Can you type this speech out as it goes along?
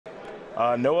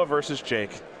Noah versus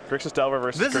Jake. Grixis Delver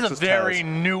versus This Grixis is a very Tez.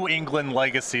 New England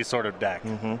legacy sort of deck.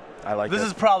 I like This it.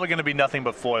 is probably going to be nothing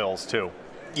but foils, too.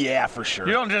 Yeah, for sure.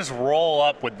 You don't just roll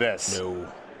up with this.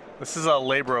 No. This is a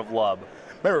labor of love.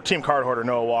 Remember, Team Card Hoarder,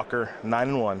 Noah Walker,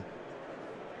 9-1.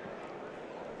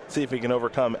 See if we can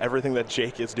overcome everything that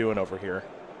Jake is doing over here.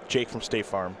 Jake from State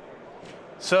Farm.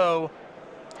 So,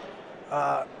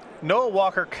 Noah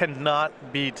Walker cannot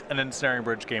beat an Ensnaring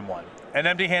Bridge game 1. An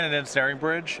empty-handed Ensnaring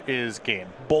Bridge is game.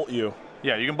 Bolt you.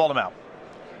 Yeah, you can bolt him out.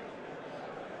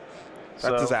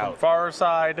 That's his out. From Farrar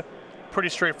side, pretty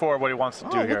straightforward what he wants to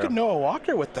do here. Look at Noah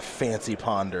Walker with the fancy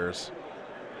ponders.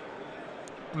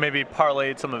 Maybe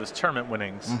parlayed some of his tournament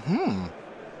winnings.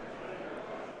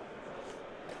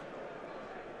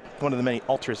 One of the many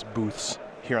Ultras booths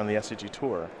here on the SCG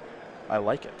Tour. I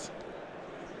like it.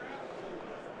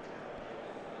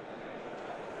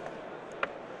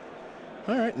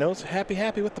 All right, Noah's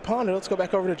happy with the ponder. Let's go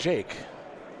back over to Jake.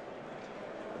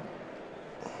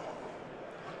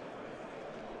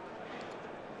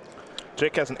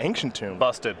 Jake has an Ancient Tomb.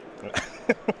 Busted.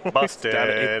 Busted.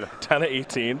 Down to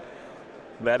 18.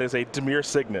 That is a Demir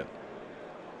Signet.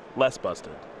 Less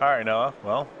busted. All right, Noah.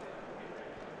 Well,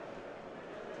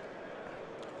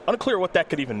 unclear what that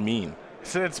could even mean.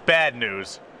 it's bad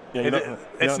news. Yeah,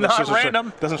 it's not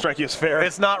random. Doesn't strike you as fair.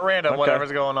 It's not random, Okay.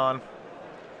 whatever's going on.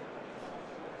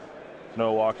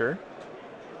 Noah Walker.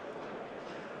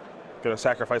 Gonna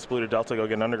sacrifice Blue to Delta, go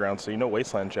get an Underground, so you know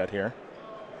Wasteland Jet here.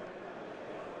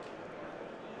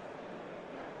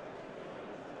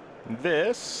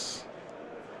 This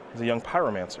is a young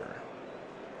Pyromancer.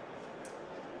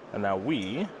 And now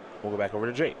we will go back over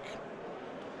to Jake.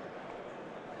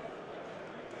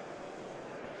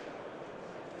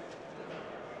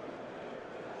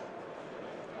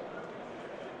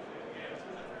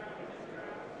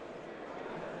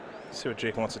 See what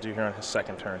Jake wants to do here on his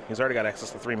second turn. He's already got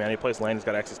access to 3 mana. He plays land, he's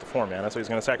got access to 4 mana, so he's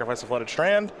going to sacrifice the Flooded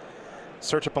Strand,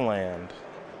 search up a land.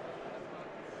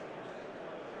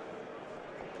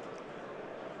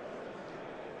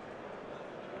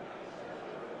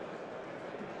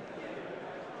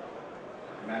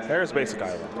 There's Basic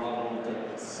Island.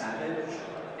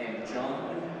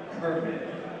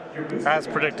 As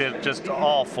predicted, just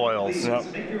all foils. Yep.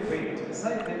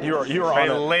 You were on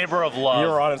A it. labor of love.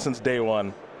 You were on it since day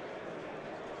one.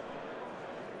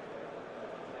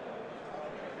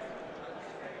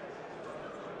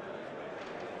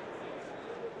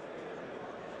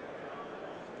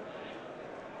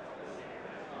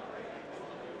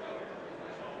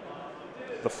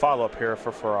 The follow-up here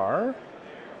for Farrar.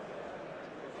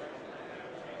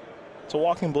 It's a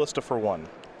Walking Ballista for 1.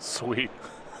 Sweet.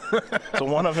 So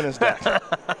 1 of in his deck.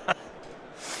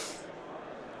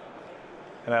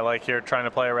 And I like here trying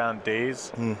to play around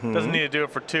days. Doesn't need to do it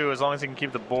for 2 as long as he can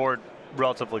keep the board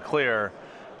relatively clear.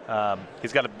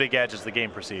 He's got a big edge as the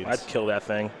game proceeds. I'd kill that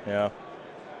thing, yeah.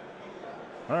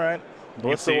 All right.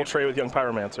 Ballista will trade with Young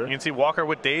Pyromancer. You can see Walker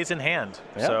with days in hand.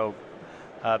 Yeah. So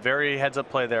very heads-up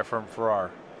play there from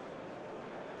Farrar.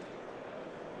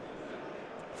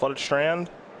 Flooded Strand,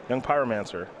 Young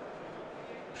Pyromancer.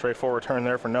 Straightforward turn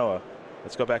there for Noah.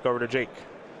 Let's go back over to Jake.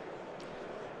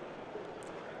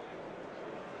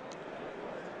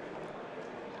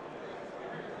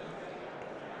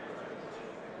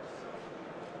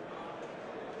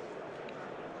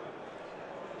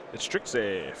 It's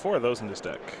Strixie, 4 of those in this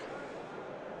deck.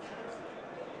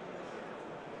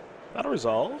 That'll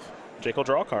resolve. Jake will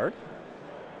draw a card.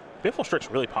 Baleful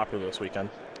Strix really popular this weekend.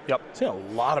 Yep. Seen a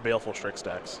lot of Baleful Strix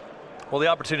decks. Well, the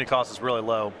opportunity cost is really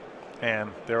low,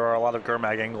 and there are a lot of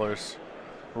Gurmag anglers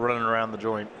running around the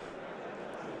joint.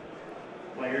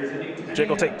 Jake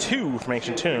will take 2 from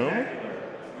Ancient Tomb.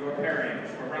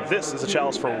 This is a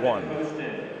Chalice for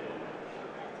 1.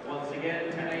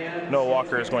 Noah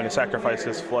Walker is going to sacrifice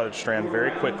his Flooded Strand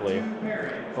very quickly.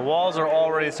 The walls are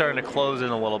already starting to close in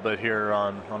a little bit here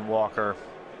on Walker.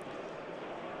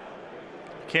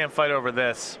 Can't fight over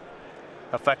this.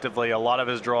 Effectively, a lot of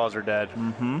his draws are dead.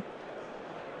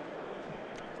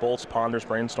 Bolts, Ponders,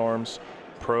 Brainstorms,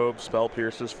 Probe, Spell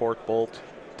Pierces, Fork Bolt.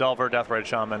 Delver, Deathrite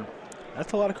Shaman.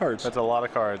 That's a lot of cards. That's a lot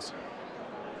of cards.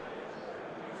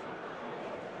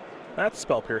 That's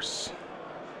Spell Pierce.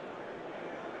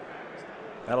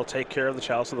 That'll take care of the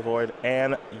Chalice of the Void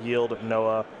and yield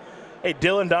Noah a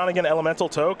Dylan Donegan Elemental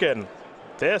token.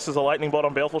 This is a Lightning Bolt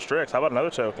on Baleful Strix. How about another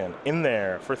token? In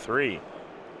there for 3.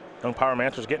 Young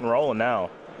Pyromancer's getting rolling now.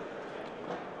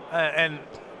 And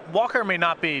Walker may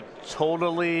not be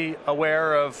totally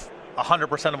aware of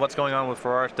 100% of what's going on with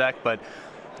Farrar's deck, but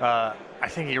I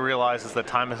think he realizes that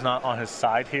time is not on his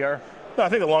side here. No, I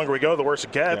think the longer we go, the worse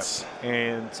it gets. Yeah.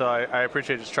 And so I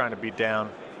appreciate just trying to beat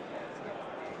down.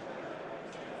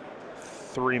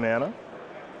 3 mana.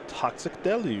 Toxic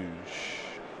Deluge.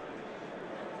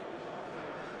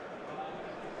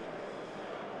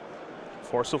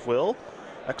 Force of Will.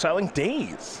 Exiling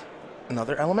Daze.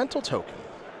 Another elemental token.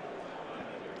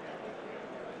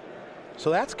 So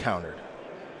that's countered.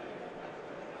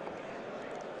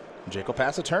 Jake will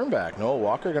pass a turn back. Noah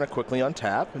Walker going to quickly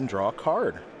untap and draw a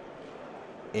card.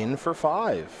 In for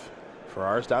 5.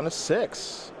 Farrar's down to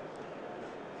 6.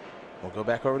 We'll go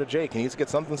back over to Jake. He needs to get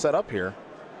something set up here.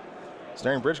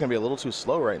 Snaring Bridge going to be a little too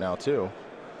slow right now, too.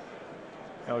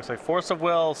 It looks like Force of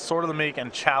Will, Sword of the Meek,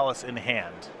 and Chalice in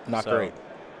hand. Not great.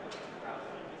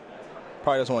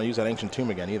 Probably doesn't want to use that Ancient Tomb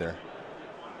again either.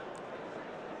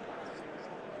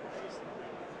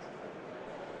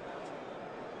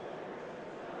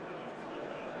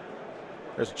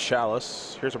 There's a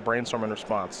Chalice. Here's a Brainstorm in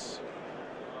response.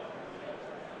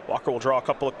 Walker will draw a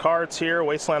couple of cards here.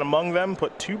 Wasteland among them.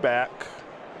 Put 2 back.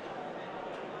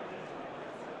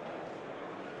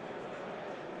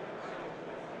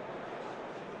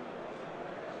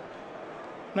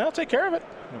 Now take care of it.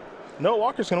 Noah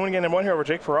Walker's going to win game number 1 here over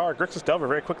Jake Farrar. Grixis Delver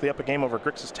very quickly up a game over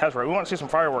Grixis Tezzeret. We want to see some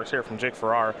fireworks here from Jake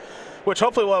Farrar, which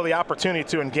hopefully we'll have the opportunity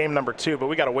to in game number 2, but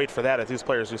we got to wait for that as these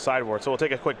players do sideboards. So we'll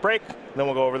take a quick break, then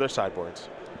we'll go over their sideboards.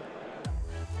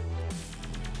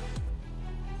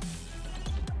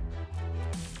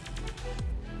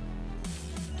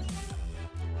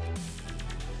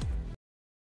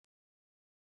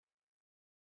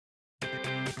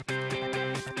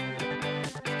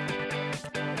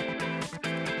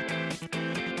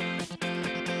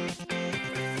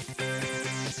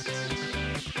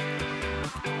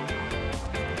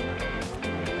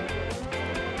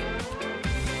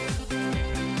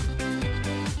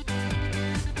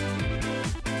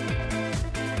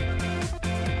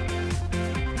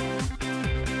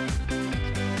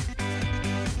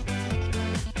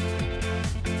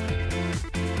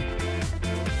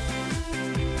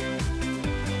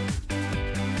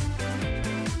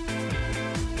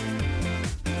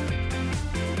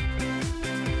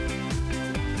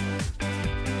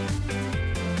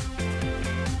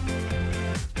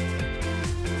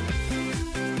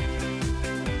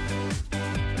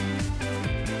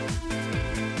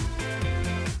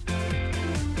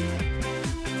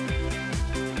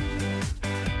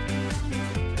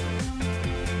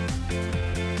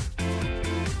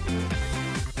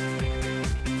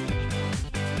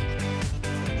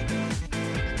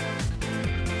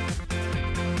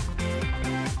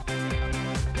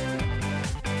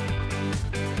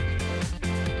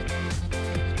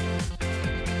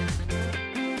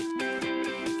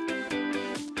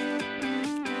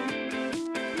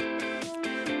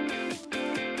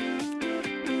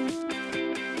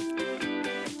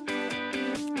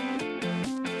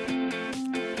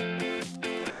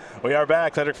 We are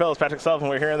back. Cedric Phillips, Patrick Sullivan.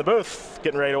 We're here in the booth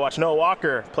getting ready to watch Noah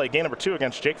Walker play game number 2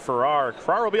 against Jake Farrar.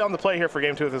 Farrar will be on the play here for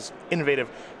game 2 with his innovative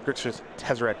Grixis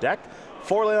Tezzeret deck.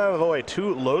 4 Leyline of the Void,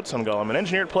 2 Loathsome Golem, an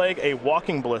Engineered Plague, a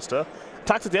Walking Ballista,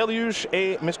 Toxic Deluge,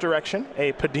 a Misdirection,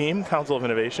 a Padim, Council of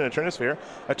Innovation, a Trinisphere,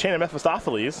 a Chain of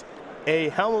Mephistopheles, a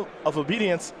Helm of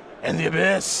Obedience, and the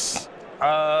Abyss.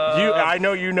 I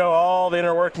know you know all the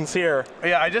inner workings here.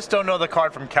 Yeah, I just don't know the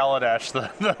card from Kaladesh,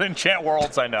 the Enchant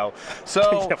Worlds I know.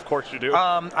 So yeah, of course you do.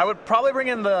 I would probably bring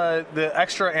in the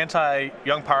extra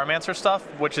anti-Young Pyromancer stuff,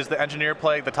 which is the Engineer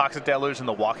Plague, the Toxic Deluge, and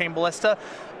the Walking Ballista.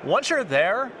 Once you're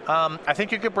there, I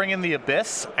think you could bring in the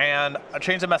Abyss, and a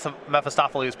Chains of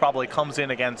Mephistopheles probably comes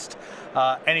in against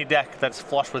any deck that's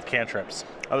flush with cantrips.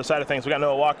 Other side of things, we got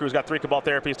Noah Walker, who's got 3 Cabal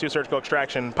Therapies, 2 Surgical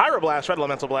Extraction, Pyroblast, Red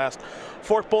Elemental Blast,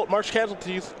 Fork Bolt, March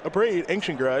Casualties, Abrade,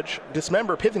 Ancient Grudge,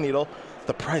 Dismember, Pithy Needle,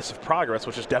 the Price of Progress,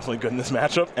 which is definitely good in this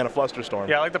matchup, and a Flusterstorm.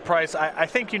 Yeah, I like the price. I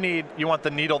think you want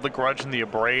the Needle, the Grudge, and the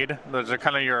Abrade. Those are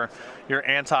kind of your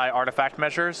anti-artifact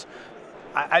measures.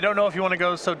 I don't know if you want to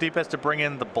go so deep as to bring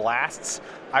in the blasts.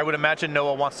 I would imagine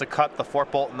Noah wants to cut the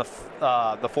Fork Bolt and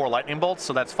the 4 Lightning Bolts,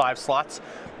 so that's 5 slots.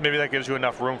 Maybe that gives you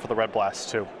enough room for the Red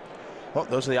Blasts, too. Well,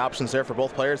 those are the options there for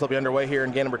both players. They'll be underway here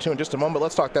in game number 2 in just a moment.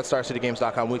 Let's talk that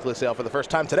StarCityGames.com weekly sale for the first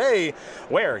time today,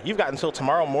 where you've got until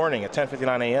tomorrow morning at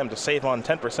 10:59 a.m. to save on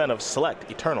 10% of select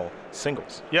Eternal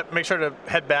singles. Yep, make sure to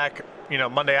head back,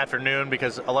 Monday afternoon,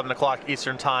 because 11 o'clock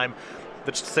Eastern time.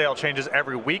 The sale changes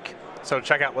every week. So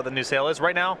check out what the new sale is.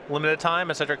 Right now, limited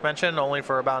time, as Cedric mentioned, only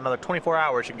for about another 24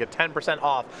 hours. You can get 10%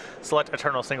 off select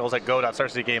Eternal singles at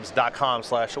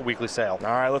go.starcitygames.com/weekly sale. All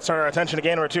right, let's turn our attention to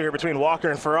game number 2 here between Walker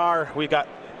and Farrar. We got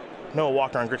Noah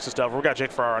Walker on Grixis Delver. We got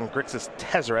Jake Farrar on Grixis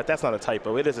Tezzeret. That's not a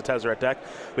typo. It is a Tezzeret deck.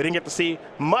 We didn't get to see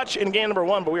much in game number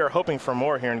 1, but we are hoping for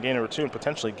more here in game number 2 and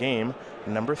potentially game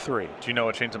number 3. Do you know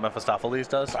what Chains of Mephistopheles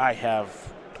does? I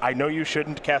have I know you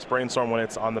shouldn't cast Brainstorm when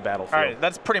it's on the battlefield. All right,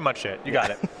 that's pretty much it. You got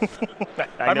it.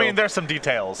 I mean, there's some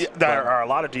details. Yeah, there are a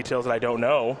lot of details that I don't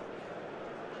know.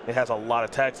 It has a lot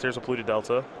of text. There's a Polluted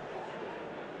Delta.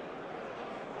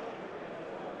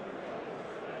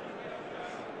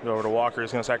 Go over to Walker.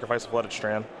 He's going to sacrifice the Flooded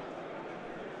Strand.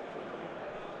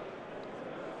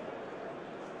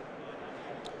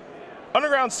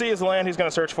 Underground Sea is the land he's going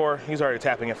to search for. He's already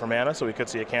tapping it for mana, so we could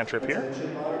see a cantrip here.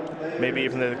 Maybe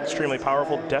even the extremely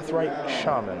powerful Deathrite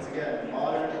Shaman.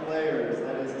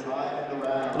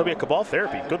 It'll be a Cabal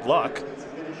Therapy. Good luck.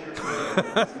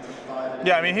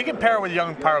 Yeah, I mean, he can pair it with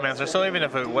Young Pyromancer, so even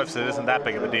if it whiffs, it isn't that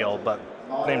big of a deal. But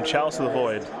named Chalice of the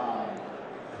Void.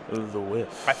 The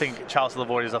whiff. I think Chalice of the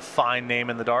Void is a fine name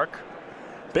in the dark.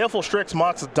 Baleful Strix,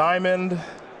 Mox Diamond,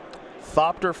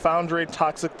 Thopter Foundry,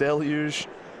 Toxic Deluge,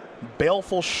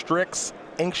 Baleful Strix,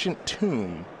 Ancient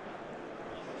Tomb.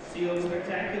 A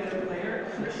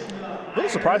little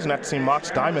surprising not to see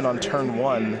Mox Diamond on turn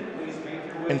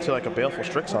 1 into like a Baleful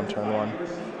Strix on turn 1.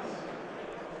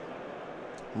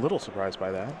 A little surprised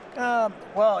by that.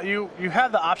 Well, you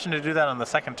have the option to do that on the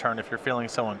second turn if you're feeling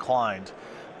so inclined.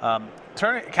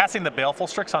 Casting the Baleful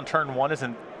Strix on turn 1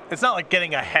 isn't. It's not like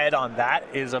getting ahead on that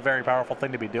is a very powerful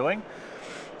thing to be doing.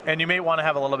 And you may want to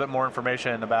have a little bit more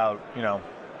information about, you know,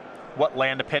 what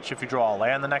land to pitch if you draw a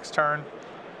land the next turn.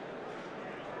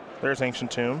 There's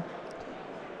Ancient Tomb.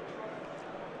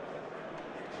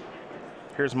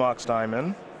 Here's Mox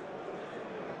Diamond.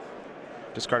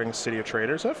 Discarding City of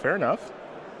Traders. Oh, fair enough.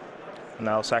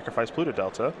 Now sacrifice Polluted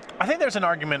Delta. I think there's an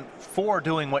argument for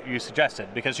doing what you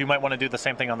suggested, because you might want to do the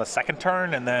same thing on the second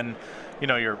turn, and then, you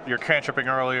know, you're cantripping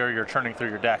earlier, you're churning through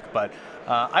your deck. But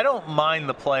I don't mind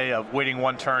the play of waiting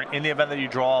one turn in the event that you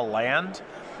draw a land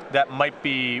that might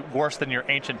be worse than your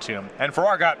Ancient Tomb. And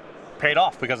Farrar got paid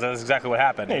off because that's exactly what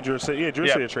happened. Yeah, drew City of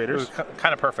Traders. It was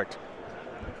kind of perfect.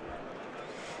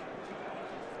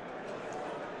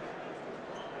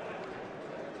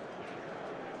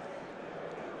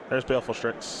 There's Baleful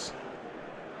Strix.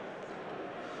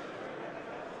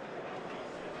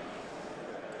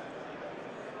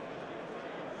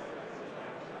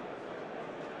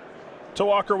 To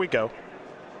Walker we go.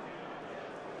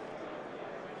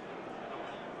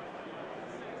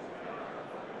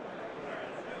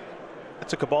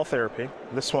 It's a Cabal Therapy.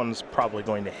 This one's probably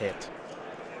going to hit.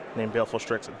 Named Baleful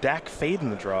Strix. Dak Fade in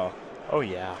the draw. Oh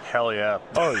yeah. Hell yeah.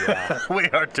 Oh yeah. We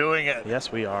are doing it.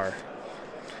 Yes, we are.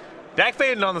 Dak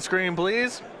Faden on the screen,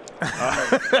 please.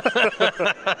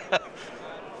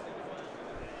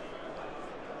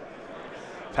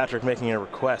 Patrick making a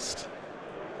request.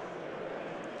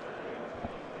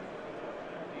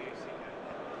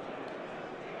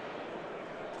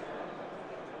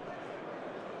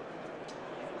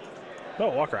 No,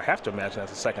 Walker, I have to imagine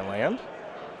that's a second land.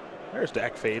 There's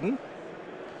Dak Faden.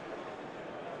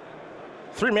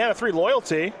 3 mana, 3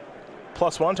 loyalty.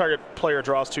 +1, target player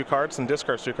draws 2 cards and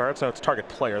discards 2 cards. No, it's target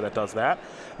player that does that.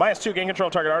 -2, gain control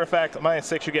of target artifact.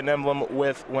 -6, you get an emblem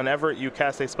with whenever you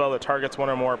cast a spell that targets 1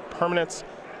 or more permanents.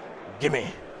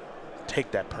 Gimme. Take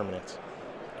that permanent.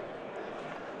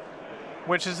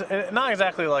 Which is not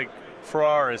exactly like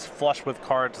Farrar is flush with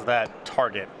cards that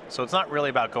target. So it's not really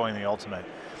about going the ultimate.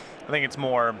 I think it's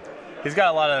more, he's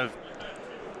got a lot of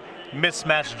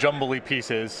mismatched jumbly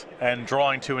pieces, and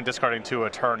drawing 2 and discarding 2 a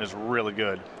turn is really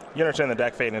good. You understand that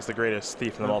Dak Faden is the greatest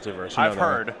thief in the multiverse. You know I've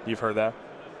heard. You've heard that?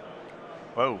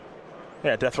 Whoa.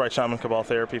 Yeah, Deathrite Shaman, Cabal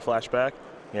Therapy, flashback.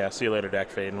 Yeah, see you later, Dak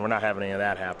Faden. We're not having any of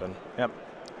that happen. Yep.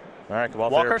 All right, Cabal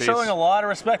Walker Therapy. showing a lot of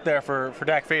respect there for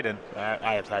Dak Faden.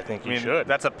 I think you should.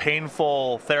 That's a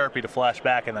painful therapy to flash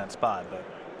back in that spot. But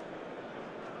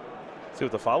let's see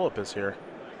what the follow-up is here.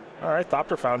 All right,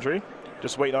 Thopter Foundry.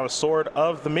 Just waiting on a Sword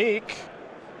of the Meek.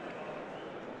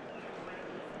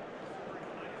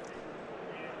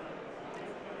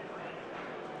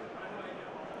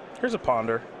 Here's a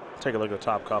Ponder. Take a look at the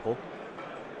top couple.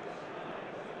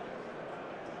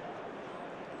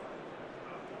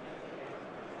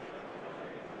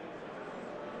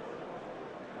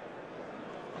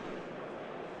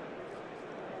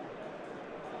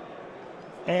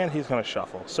 And he's going to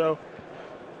shuffle. So,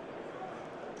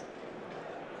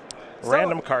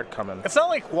 random card coming. It's not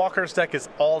like Walker's deck is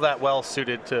all that well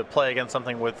suited to play against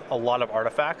something with a lot of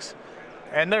artifacts.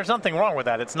 And there's nothing wrong with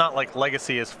that. It's not like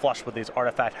Legacy is flush with these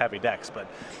artifact-heavy decks. But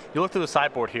you look through the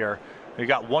sideboard here, you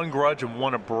got 1 Grudge and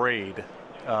 1 Abrade.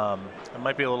 It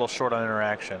might be a little short on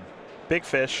interaction. Big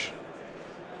Fish.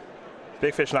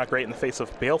 Big Fish not great in the face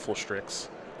of Baleful Strix.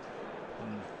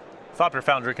 Thopter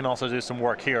Foundry can also do some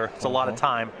work here. It's a lot of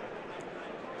time.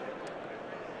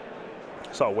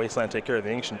 Saw Wasteland take care of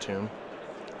the Ancient Tomb.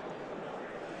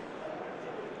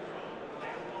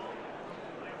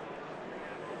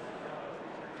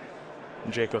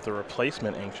 Jake with the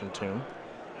replacement Ancient Tomb.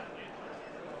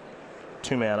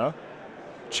 2 mana.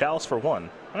 Chalice for 1.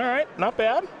 All right, not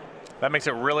bad. That makes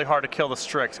it really hard to kill the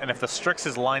Strix, and if the Strix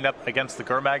is lined up against the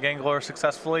Gurmag Angler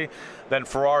successfully, then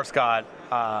Farrar's got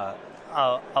a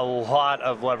lot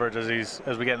of leverage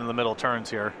as we get into the middle turns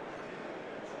here.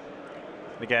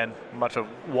 Again, much of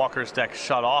Walker's deck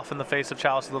shut off in the face of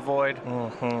Chalice of the Void.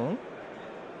 Mm-hmm.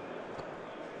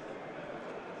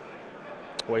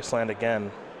 Wasteland again.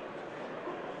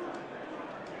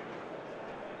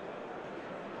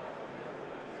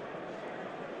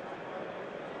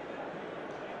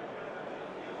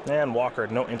 And Walker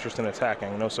had no interest in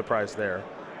attacking. No surprise there.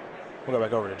 We'll go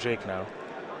back over to Jake now.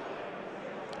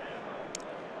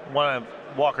 One of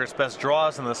Walker's best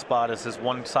draws in this spot is his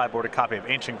one sideboarded copy of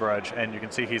Ancient Grudge, and you can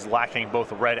see he's lacking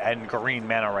both red and green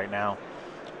mana right now.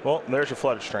 Well, there's your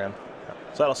Flooded Strand.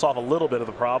 So that'll solve a little bit of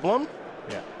the problem.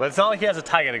 Yeah, but it's not like he has a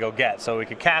Taiga to go get, so he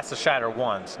could cast the Shatter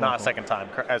once, not a second time,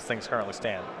 as things currently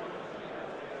stand.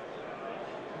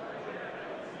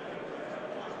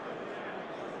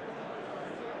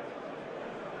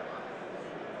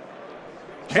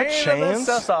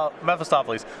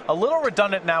 Mephistopheles. A little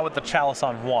redundant now with the Chalice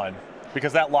on 1,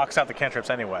 because that locks out the cantrips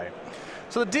anyway.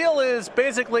 So the deal is,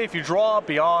 basically, if you draw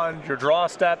beyond your draw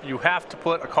step, you have to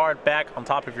put a card back on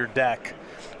top of your deck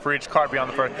for each card beyond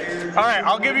the first. All right,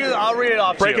 I'll read it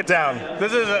off to you. Break it down.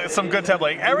 This is some good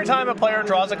template. Every time a player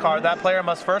draws a card, that player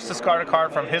must first discard a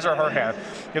card from his or her hand.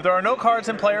 If there are no cards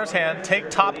in player's hand, take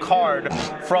top card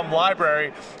from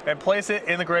library and place it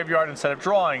in the graveyard instead of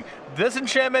drawing. This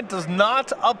enchantment does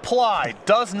not apply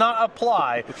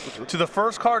to the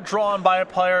first card drawn by a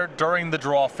player during the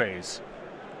draw phase.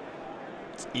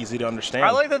 It's easy to understand. I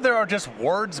like that there are just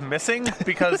words missing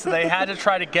because they had to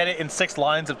try to get it in 6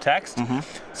 lines of text.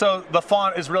 So the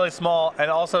font is really small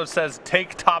and also says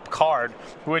take top card,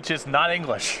 which is not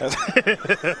English.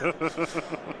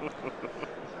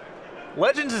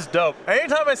 Legends is dope.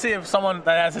 Anytime I see someone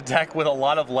that has a deck with a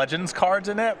lot of Legends cards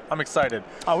in it, I'm excited.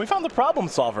 Oh, we found the problem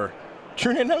solver.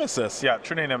 True Name Nemesis. Yeah,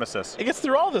 True Name Nemesis. It gets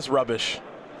through all this rubbish.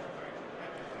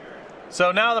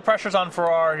 So now the pressure's on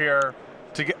Farrar here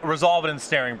to resolve an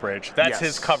Ensnaring Bridge. That's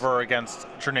his cover against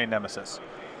True Name Nemesis.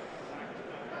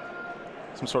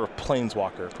 Some sort of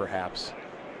planeswalker, perhaps.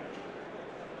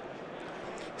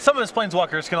 Some of his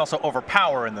planeswalkers can also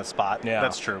overpower in this spot. Yeah.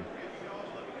 That's true.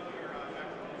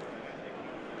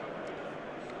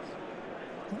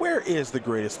 Where is the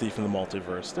greatest thief in the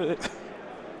multiverse?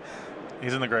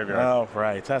 He's in the graveyard. Oh,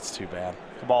 right. That's too bad.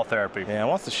 Cabal Therapy. Yeah, it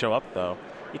wants to show up, though.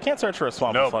 You can't search for a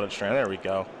Swamp and Flooded Strand. There we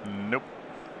go. Nope.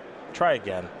 Try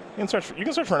again. You can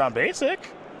search for it on basic.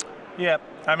 Yeah,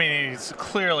 I mean, he's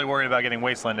clearly worried about getting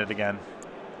wastelanded again.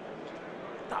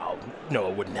 Oh, no,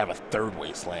 it wouldn't have a 3rd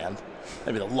wasteland.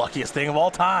 That'd be the luckiest thing of all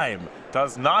time.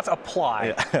 Does not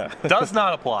apply. Yeah. Does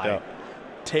not apply. Yeah.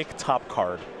 Take top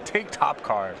card. Take top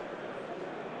card.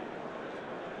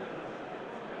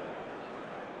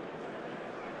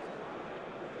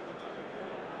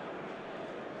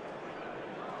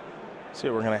 See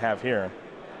what we're going to have here.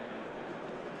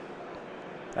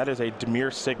 That is a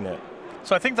Dimir Signet.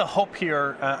 So I think the hope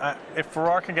here, if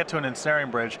Farrar can get to an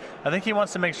Ensnaring Bridge, I think he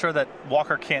wants to make sure that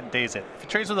Walker can't daze it. If he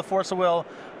trades with a Force of Will,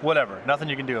 whatever. Nothing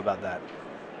you can do about that.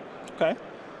 Okay.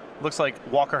 Looks like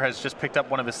Walker has just picked up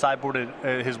one of his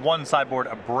sideboarded, his one sideboard,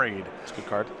 a Braid. It's a good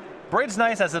card. Braid's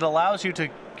nice as it allows you to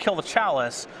kill the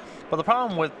Chalice, but the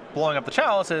problem with blowing up the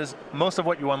Chalice is most of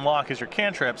what you unlock is your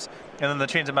cantrips, and then the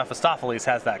Chains of Mephistopheles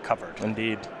has that covered.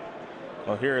 Indeed.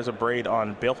 Well, here is a Braid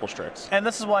on Baleful Strix. And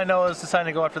this is why Noah's deciding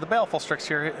to go after the Baleful Strix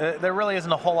here. There really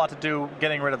isn't a whole lot to do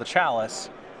getting rid of the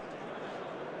Chalice.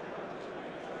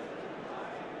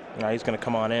 Now he's going to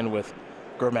come on in with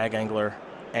Gurmag Angler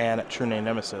and True Name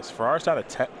Nemesis. Farrar's down at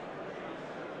 10.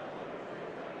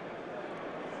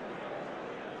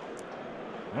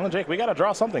 Well, Jake, we got to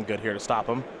draw something good here to stop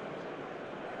him.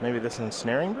 Maybe this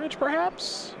Ensnaring Bridge,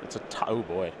 perhaps? It's a oh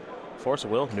boy. Force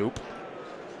of Will? Nope.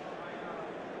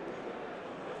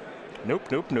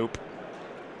 Nope, nope, nope.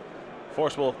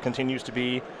 Force Will continues to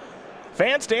be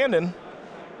fan standing.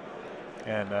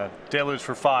 And Deluge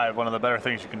for 5, one of the better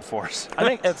things you can force. I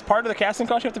think it's part of the casting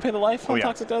cost. You have to pay the life on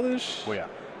Toxic Deluge. Oh, yeah.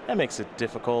 That makes it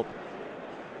difficult.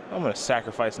 I'm going to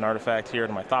sacrifice an artifact here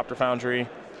to my Thopter Foundry.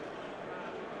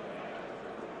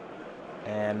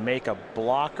 And make a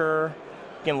blocker.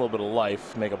 Gain a little bit of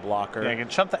life, make a blocker. Yeah, you can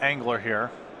chump the Angler here.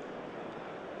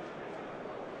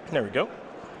 There we go.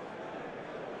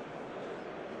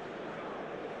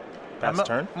 That's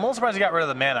turn. I'm a little surprised he got rid of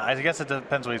the mana. I guess it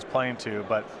depends what he's playing to,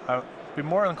 but I'd be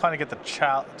more inclined to get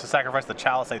to sacrifice the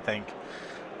Chalice, I think.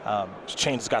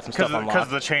 Chains has got some stuff unlocked. Because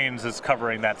the Chains is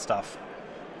covering that stuff.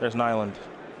 There's Nyland.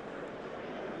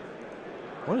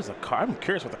 What is the card? I'm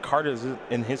curious what the card is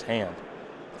in his hand.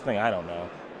 Something I don't know.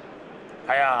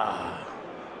 Hiya!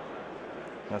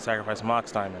 Gonna sacrifice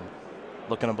Mox Diamond.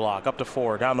 Looking to block. Up to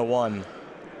 4, down to 1.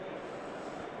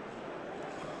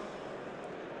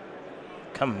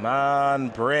 Come on,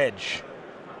 Bridge.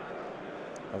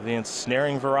 Of the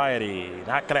ensnaring variety.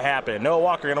 Not going to happen. Noah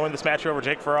Walker going to win this match over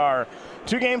Jake Farrar.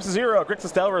 2-0.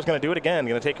 Grixis Delver is going to do it again.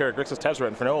 Going to take care of Grixis Tezra.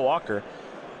 And for Noah Walker,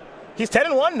 he's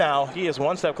 10-1 now. He is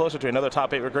one step closer to another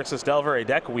top 8 with Grixis Delver, a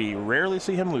deck we rarely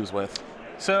see him lose with.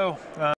 So,